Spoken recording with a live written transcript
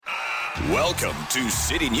Welcome to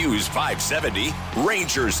City News 570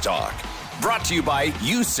 Rangers Talk. Brought to you by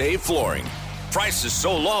You Save Flooring. Prices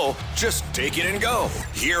so low, just take it and go.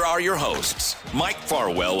 Here are your hosts, Mike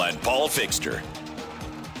Farwell and Paul Fixter.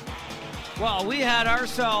 Well, we had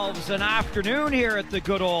ourselves an afternoon here at the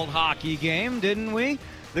good old hockey game, didn't we?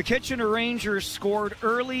 The Kitchener Rangers scored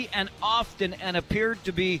early and often and appeared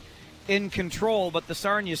to be in control, but the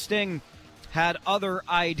Sarnia Sting had other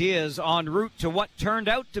ideas en route to what turned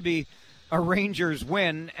out to be a Rangers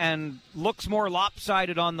win and looks more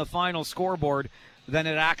lopsided on the final scoreboard than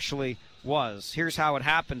it actually was. Here's how it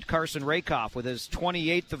happened. Carson Rakoff with his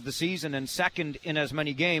 28th of the season and second in as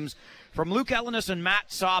many games from Luke Ellenis and Matt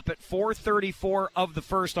Sopp at 4:34 of the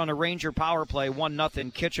first on a Ranger power play,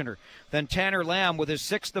 1-0 Kitchener. Then Tanner Lamb with his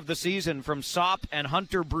 6th of the season from Sopp and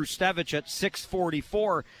Hunter Brustevich at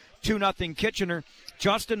 6:44, 2-0 Kitchener.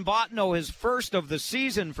 Justin Bottineau, his first of the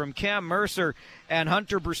season from Cam Mercer and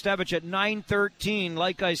Hunter Brustevich at 9:13.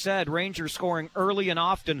 Like I said, Rangers scoring early and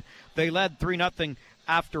often. They led 3-0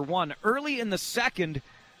 after one. Early in the second,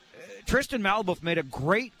 Tristan Malboeuf made a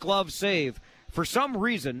great glove save. For some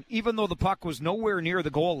reason, even though the puck was nowhere near the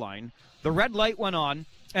goal line, the red light went on,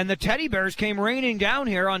 and the Teddy Bears came raining down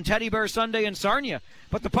here on Teddy Bear Sunday in Sarnia.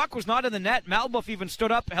 But the puck was not in the net. Malboeuf even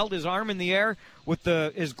stood up, held his arm in the air with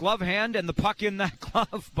his glove hand and the puck in that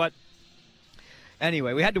glove. But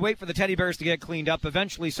anyway, we had to wait for the Teddy Bears to get cleaned up.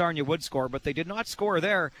 Eventually, Sarnia would score, but they did not score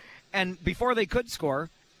there. And before they could score,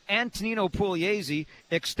 Antonino Pugliese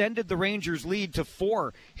extended the Rangers' lead to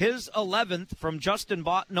 4. His 11th from Justin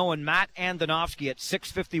Bottineau and Matt Andonovski at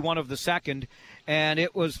 6:51 of the second, and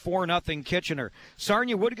it was 4-0 Kitchener.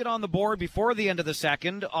 Sarnia would get on the board before the end of the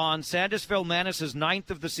second on Sandisville Manis' 9th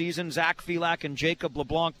of the season. Zach Filak and Jacob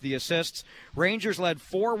LeBlanc the assists. Rangers led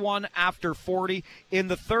 4-1 after 40. In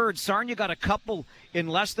the third, Sarnia got a couple in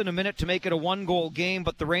less than a minute to make it a one-goal game,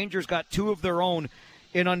 but the Rangers got two of their own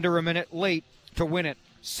in under a minute late to win it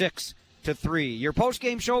 6-3. Your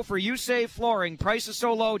post-game show for You Save Flooring. Prices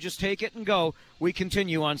so low, just take it and go. We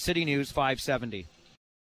continue on City News 570.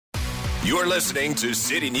 You're listening to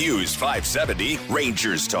City News 570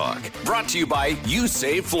 Rangers Talk. Brought to you by You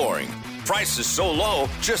Save Flooring. Prices so low,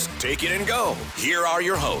 just take it and go. Here are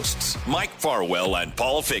your hosts, Mike Farwell and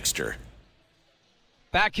Paul Fixter.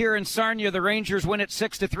 Back here in Sarnia, the Rangers win it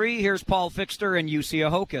 6-3. Here's Paul Fixter and Jussi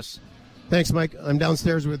Ahokas. Thanks, Mike. I'm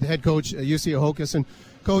downstairs with head coach Jussi Ahokas. And,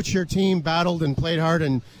 Coach, your team battled and played hard,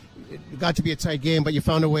 and it got to be a tight game, but you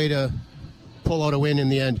found a way to pull out a win in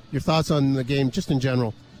the end. Your thoughts on the game, just in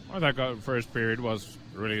general? I thought first period was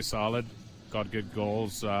really solid. Got good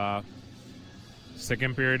goals.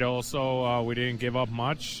 Second period also, we didn't give up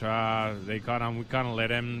much. We kind of let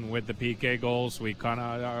them with the PK goals.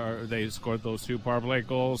 They scored those two power play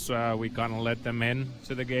goals. We kind of let them in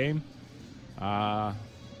to the game.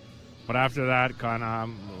 But after that,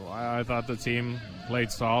 I thought the team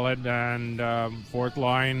played solid. And fourth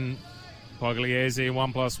line, Pugliese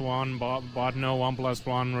 1+1, Bottineau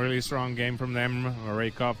 1+1, really strong game from them.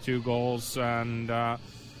 Rakoff 2 goals, and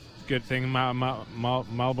good thing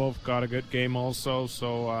Malboeuf got a good game also.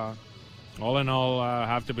 So all in all,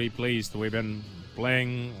 have to be pleased. We've been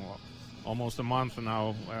playing almost a month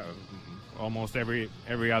now, almost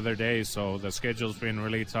every other day. So the schedule's been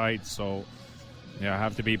really tight. So yeah, I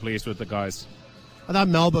have to be pleased with the guys. I thought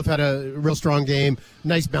Malboeuf had a real strong game,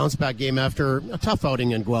 nice bounce-back game after a tough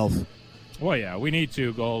outing in Guelph. Well, yeah, we need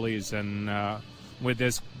two goalies, and with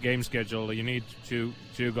this game schedule, you need two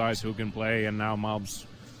guys who can play, and now Malbs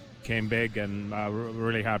came big, and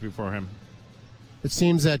really happy for him. It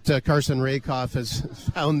seems that Carson Rakoff has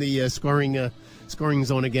found the scoring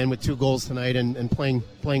zone again with 2 goals tonight and playing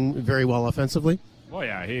very well offensively. Well,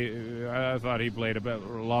 yeah, I thought he played a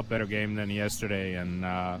lot better game than yesterday, and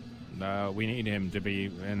we need him to be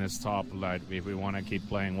in his top light if we want to keep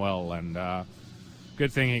playing well. And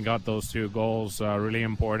good thing he got those 2 goals, really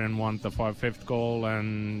important one, the 5th goal,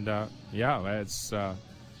 and it's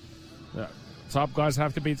top guys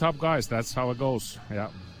have to be top guys. That's how it goes. Yeah.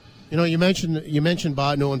 You mentioned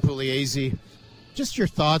Bottineau and Pugliese. Just your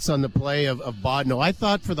thoughts on the play of Bottineau. I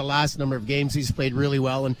thought for the last number of games he's played really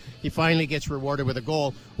well, and he finally gets rewarded with a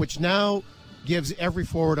goal, which now gives every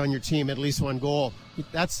forward on your team at least 1 goal.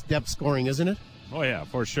 That's depth scoring, isn't it? Oh, yeah,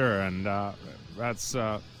 for sure. And that's,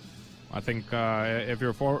 I think, if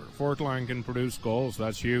your fourth line can produce goals,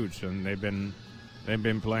 that's huge. And they've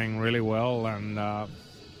been playing really well.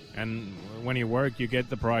 And when you work, you get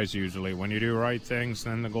the prize usually. When you do right things,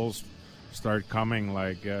 then the goals start coming.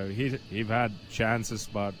 Like he's had chances,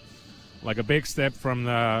 but like a big step from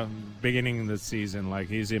the beginning of the season. Like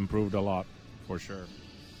he's improved a lot for sure.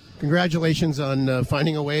 congratulations on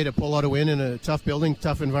finding a way to pull out a win in a tough building,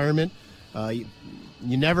 tough environment.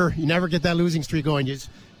 You never get that losing streak going. You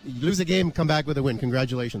lose a game, come back with a win.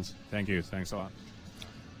 Congratulations. Thank you. Thanks a lot.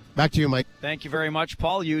 Back to you, Mike. Thank you very much,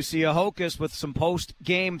 Paul. Jussi Ahokas with some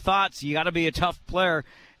post-game thoughts. You got to be a tough player.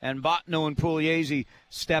 And Bottineau and Pugliese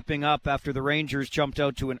stepping up after the Rangers jumped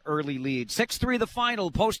out to an early lead. 6-3 the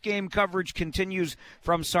final. Post-game coverage continues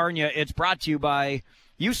from Sarnia. It's brought to you by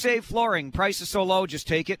You Save Flooring. Price is so low, just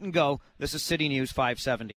take it and go. This is City News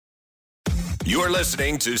 570. You're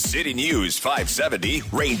listening to City News 570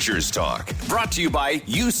 Rangers Talk. Brought to you by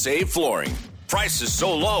You Save Flooring. Price is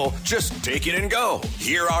so low, just take it and go.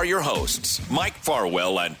 Here are your hosts, Mike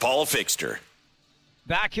Farwell and Paul Fixter.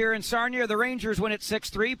 Back here in Sarnia, the Rangers win at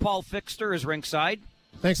 6-3. Paul Fixter is ringside.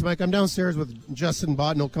 Thanks, Mike. I'm downstairs with Justin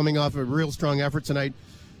Bottineau coming off a real strong effort tonight,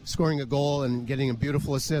 scoring a goal and getting a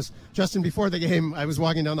beautiful assist. Justin, before the game, I was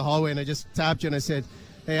walking down the hallway and I just tapped you and I said,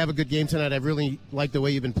 hey, have a good game tonight. I really like the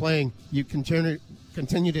way you've been playing. You continued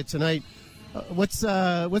it tonight. What's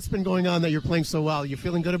been going on that you're playing so well? You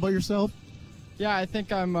feeling good about yourself? Yeah, I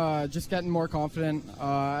think I'm just getting more confident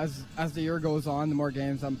as the year goes on, the more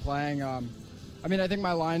games I'm playing. I think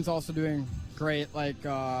my line's also doing great. Like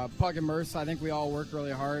Puck and Merce, I think we all work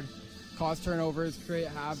really hard, cause turnovers, create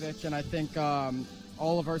havoc, and I think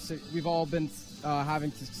we've all been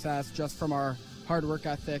having success just from our hard work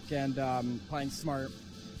ethic and playing smart.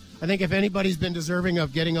 I think if anybody's been deserving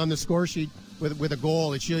of getting on the score sheet with a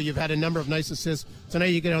goal, it's you. You've had a number of nice assists. Tonight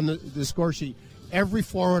you get on the score sheet. Every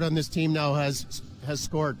forward on this team now has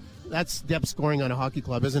scored. That's depth scoring on a hockey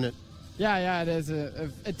club, isn't it? Yeah, it is.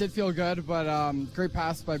 It did feel good, but great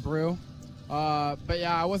pass by Brew. But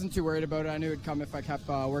yeah, I wasn't too worried about it. I knew it'd come if I kept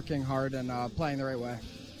working hard and playing the right way.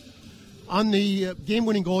 On the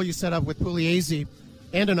game-winning goal you set up with Pugliese,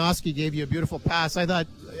 Andonovski gave you a beautiful pass. I thought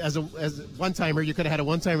as a one-timer, you could have had a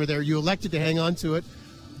one-timer there. You elected to hang on to it.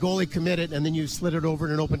 Goalie committed, and then you slid it over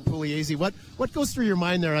to an open Pugliese. What goes through your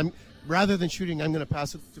mind there? Rather than shooting, I'm going to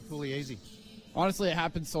pass it to Pugliese. Honestly, it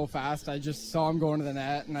happened so fast. I just saw him going to the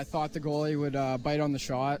net, and I thought the goalie would bite on the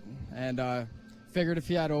shot, and figured if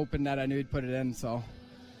he had open net, I knew he'd put it in. So,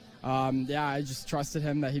 I just trusted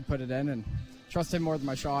him that he'd put it in, and trust him more than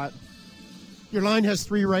my shot. Your line has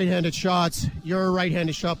 3 right-handed shots. You're a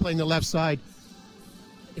right-handed shot playing the left side.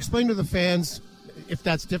 Explain to the fans if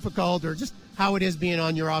that's difficult or just how it is being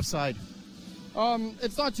on your offside.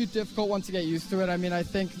 It's not too difficult once you get used to it. I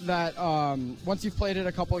think that once you've played it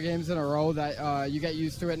a couple of games in a row that you get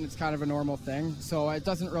used to it and it's kind of a normal thing. So it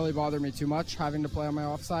doesn't really bother me too much having to play on my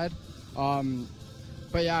offside.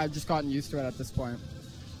 But yeah, I've just gotten used to it at this point.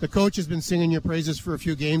 The coach has been singing your praises for a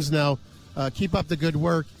few games now. Keep up the good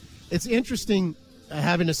work. It's interesting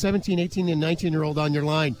having a 17, 18, and 19-year-old on your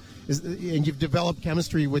line, and you've developed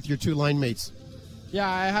chemistry with your 2 line mates. Yeah,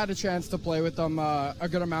 I had a chance to play with them a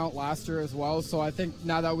good amount last year as well. So I think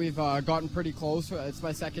now that we've gotten pretty close, it's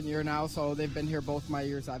my second year now, so they've been here both my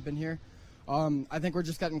years I've been here. I think we're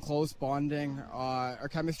just getting close, bonding. Our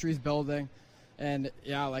chemistry's building. And,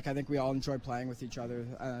 yeah, I think we all enjoy playing with each other.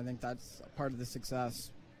 And I think that's part of the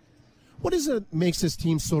success. What is it makes this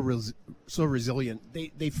team so resilient?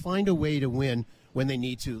 They find a way to win when they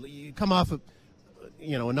need to. You come off a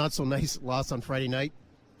not-so-nice loss on Friday night.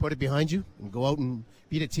 Put it behind you and go out and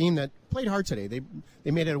beat a team that played hard today.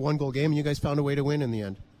 They made it a 1-goal game, and you guys found a way to win in the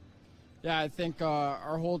end. Yeah, I think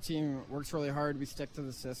our whole team works really hard. We stick to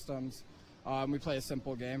the systems. We play a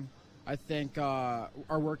simple game. I think our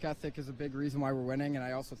work ethic is a big reason why we're winning, and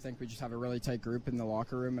I also think we just have a really tight group in the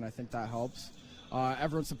locker room, and I think that helps.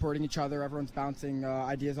 Everyone's supporting each other. Everyone's bouncing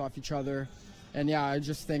ideas off each other. And, yeah, I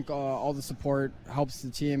just think all the support helps the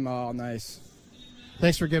team on the ice.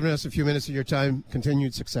 Thanks for giving us a few minutes of your time.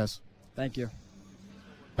 Continued success. Thank you.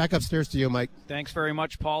 Back upstairs to you, Mike. Thanks very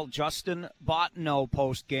much, Paul. Justin Bottineau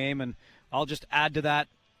post-game, and I'll just add to that,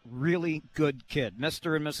 really good kid.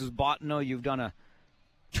 Mr. and Mrs. Bottineau, you've done a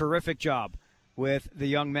terrific job with the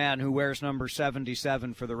young man who wears number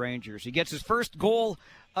 77 for the Rangers. He gets his first goal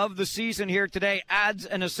of the season here today, adds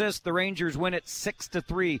an assist. The Rangers win it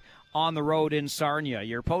 6-3 on the road in Sarnia.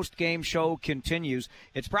 Your post-game show continues.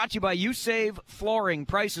 It's brought to you by You Save Flooring.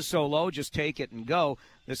 Price is so low, just take it and go.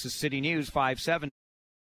 This is City News 570.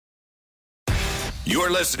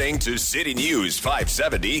 You're listening to City News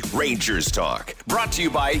 570 Rangers Talk. Brought to you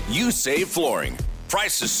by You Save Flooring.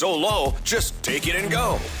 Price is so low, just take it and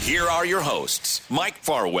go. Here are your hosts, Mike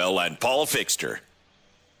Farwell and Paul Fixter.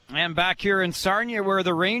 And back here in Sarnia, where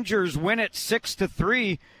the Rangers win it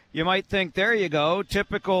 6-3, you might think, there you go,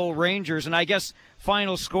 typical Rangers. And I guess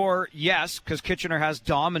final score, yes, because Kitchener has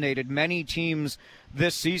dominated many teams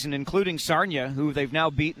this season, including Sarnia, who they've now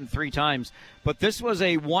beaten 3 times. But this was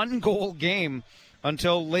a 1-goal game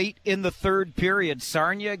until late in the third period.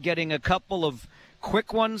 Sarnia getting a couple of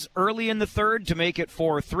quick ones early in the third to make it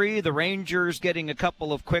 4-3. The Rangers getting a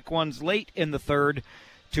couple of quick ones late in the third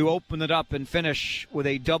to open it up and finish with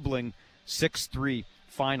a doubling 6-3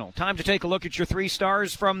 final. Time to take a look at your 3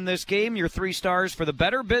 stars from this game. Your 3 stars for the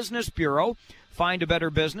Better Business Bureau. Find a better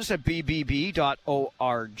business at bbb.org.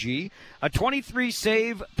 A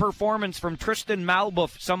 23-save performance from Tristan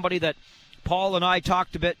Malboeuf, somebody that Paul and I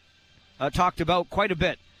talked about quite a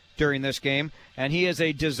bit during this game, and he is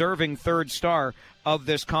a deserving 3rd star of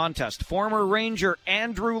this contest. Former Ranger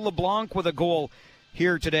Andrew LeBlanc with a goal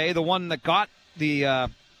here today, the one that got the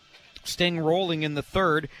Sting rolling in the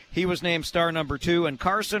 3rd. He was named star number 2, and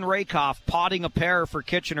Carson Rakoff potting a pair for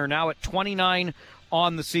Kitchener now at 29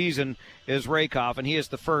 on the season is Rakoff, and he is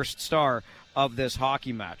the 1st star of this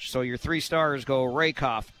hockey match. So your 3 stars go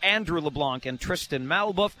Rakoff, Andrew LeBlanc, and Tristan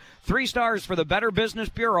Malboeuf. 3 stars for the Better Business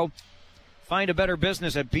Bureau. Find a better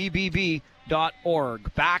business at bbb.org.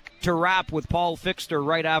 Back to wrap with Paul Fixter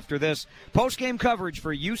right after this. Post-game coverage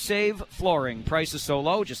for You Save Flooring. Prices so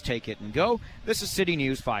low, just take it and go. This is City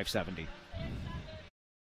News 570.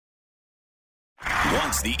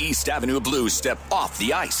 Once the East Avenue Blues step off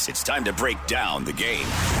the ice, it's time to break down the game.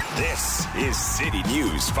 This is City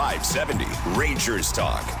News 570, Rangers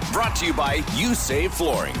Talk. Brought to you by You Save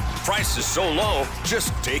Flooring. Prices so low,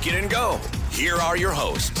 just take it and go. Here are your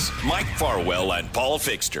hosts, Mike Farwell and Paul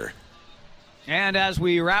Fixter. And as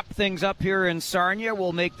we wrap things up here in Sarnia,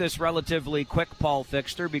 we'll make this relatively quick, Paul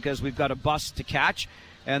Fixter, because we've got a bus to catch,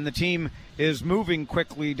 and the team is moving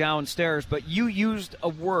quickly downstairs. But you used a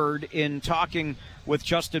word in talking with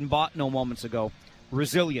Justin Bottineau moments ago,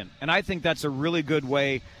 resilient. And I think that's a really good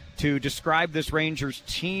way to describe this Rangers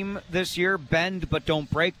team this year. Bend but don't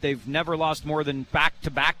break. They've never lost more than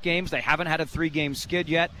back-to-back games. They haven't had a 3-game skid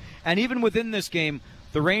yet. And even within this game,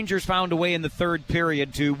 the Rangers found a way in the 3rd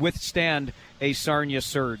period to withstand a Sarnia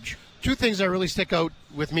surge. 2 things that really stick out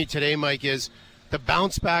with me today, Mike, is the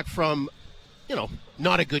bounce back from,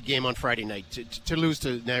 not a good game on Friday night. To lose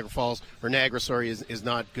to Niagara, is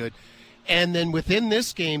not good. And then within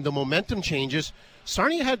this game, the momentum changes.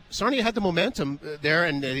 Sarnia had the momentum there,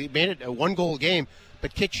 and they made it a 1-goal game.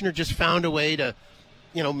 But Kitchener just found a way to,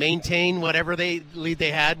 maintain whatever lead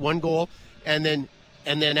they had, 1 goal, and then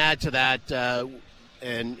add to that,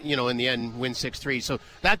 and in the end win 6-3. So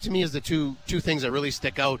that to me is the two things that really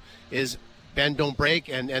stick out is bend don't break,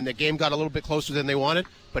 and the game got a little bit closer than they wanted,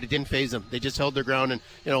 but it didn't faze them. They just held their ground,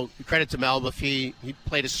 and credit to Malboeuf. He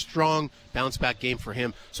played a strong bounce back game for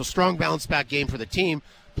him. So strong bounce back game for the team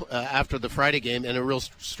after the Friday game, and a real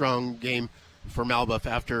strong game for Malboeuf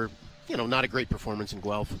after not a great performance in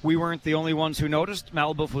Guelph. We weren't the only ones who noticed.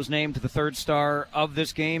 Malboeuf was named the 3rd star of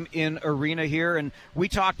this game in Arena here, and we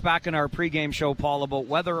talked back in our pregame show, Paul, about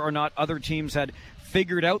whether or not other teams had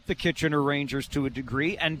figured out the Kitchener Rangers to a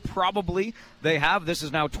degree, and probably they have. This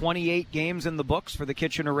is now 28 games in the books for the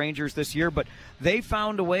Kitchener Rangers this year, but they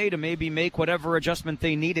found a way to maybe make whatever adjustment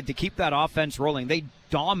they needed to keep that offense rolling. They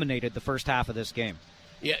dominated the first half of this game.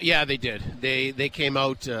 Yeah, they did. They came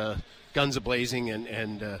out guns a-blazing,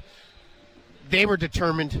 and they were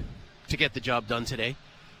determined to get the job done today,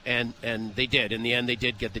 and they did. In the end, they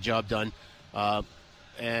did get the job done.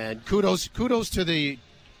 And kudos to the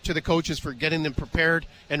coaches for getting them prepared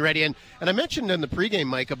and ready. And I mentioned in the pregame,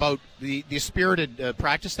 Mike, about the spirited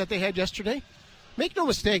practice that they had yesterday. Make no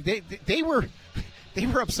mistake, they were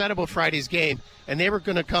upset about Friday's game, and they were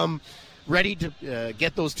going to come ready to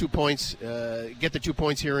get those 2 points, get the 2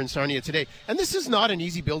 points here in Sarnia today. And this is not an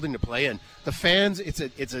easy building to play in. The fans, it's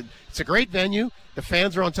a great venue. The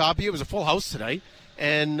fans are on top of you. It was a full house tonight,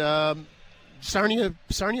 and Sarnia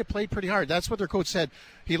played pretty hard. That's what their coach said.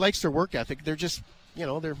 He likes their work ethic. They're just,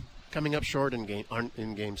 they're coming up short in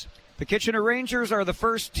games. The Kitchener Rangers are the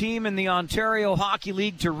first team in the Ontario Hockey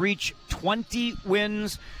League to reach 20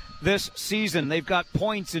 wins this season. They've got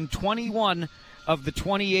points in 21 of the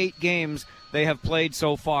 28 games they have played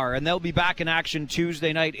so far, and they'll be back in action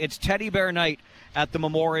Tuesday night. It's Teddy Bear Night at the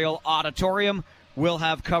Memorial Auditorium. We'll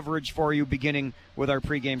have coverage for you beginning with our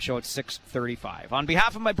pregame show at 6:35. On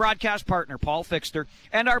behalf of my broadcast partner, Paul Fixter,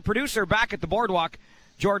 and our producer back at the Boardwalk,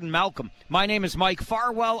 Jordan Malcolm, my name is Mike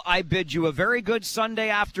Farwell. I bid you a very good Sunday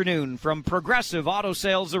afternoon from Progressive Auto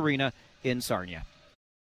Sales Arena in Sarnia.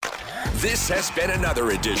 This has been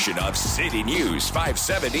another edition of City News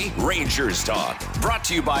 570 Rangers Talk, brought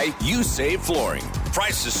to you by You Save Flooring.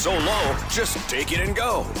 Price is so low, just take it and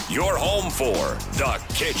go. You're home for the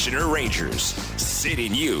Kitchener Rangers. City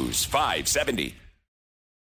News 570.